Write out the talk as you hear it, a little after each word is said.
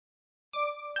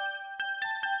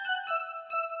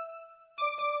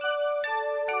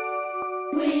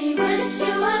We wish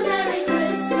you a Merry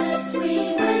Christmas.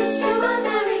 We wish you a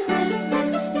Merry Christmas.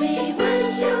 We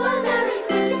wish you a Merry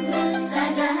Christmas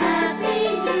and a Happy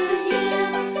New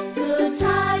Year. Good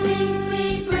tidings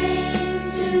we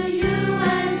bring to you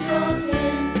and your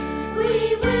kin.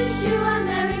 We wish you a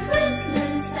Merry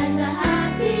Christmas and a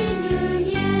Happy New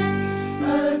Year.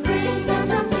 Oh, bring us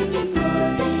some figgy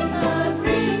pudding. Oh,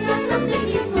 bring us some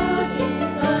figgy pudding.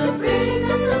 Oh, bring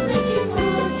us some figgy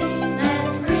pudding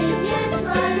and bring it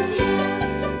right here.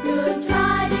 Good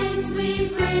tidings we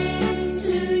bring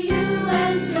to you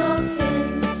and your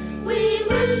kin. We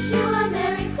wish you a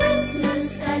Merry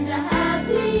Christmas and a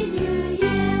Happy New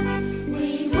Year.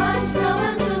 We won't go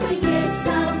until we get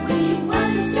some. We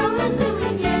won't go until we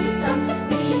get some.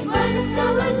 We won't go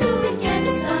until we get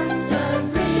some. So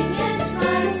bring it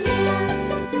right here.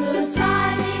 Good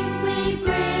tidings we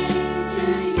bring to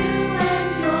you and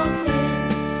your kin.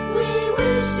 We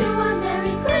wish you a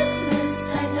Merry Christmas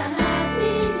and a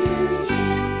Happy New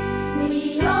Year.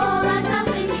 We all like our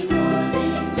figgy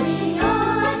pudding. We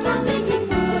all like our figgy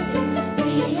pudding.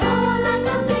 We all like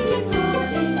our figgy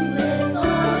pudding with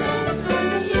all its good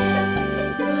cheer.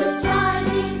 Good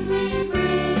tidings we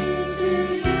bring to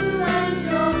you and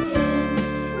your kin.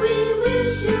 We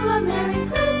wish you a Merry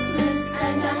Christmas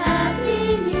and a Happy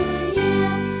New Year.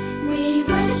 We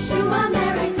wish you a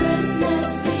Merry Christmas.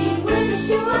 We wish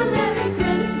you a Merry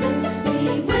Christmas.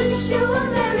 We wish you a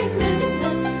Merry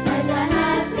Christmas and a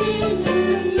Happy New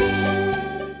Year.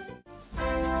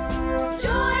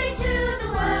 Joy to the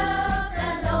world,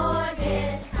 the Lord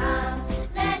is come.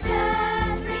 Let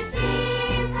earth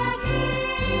receive the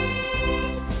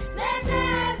King. Let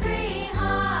every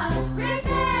heart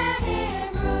prepare Him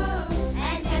room.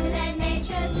 And heaven and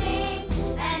nature sing,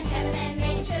 and heaven and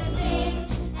nature sing,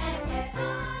 and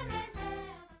heaven and earth.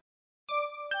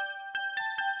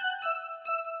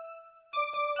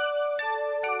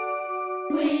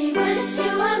 We wish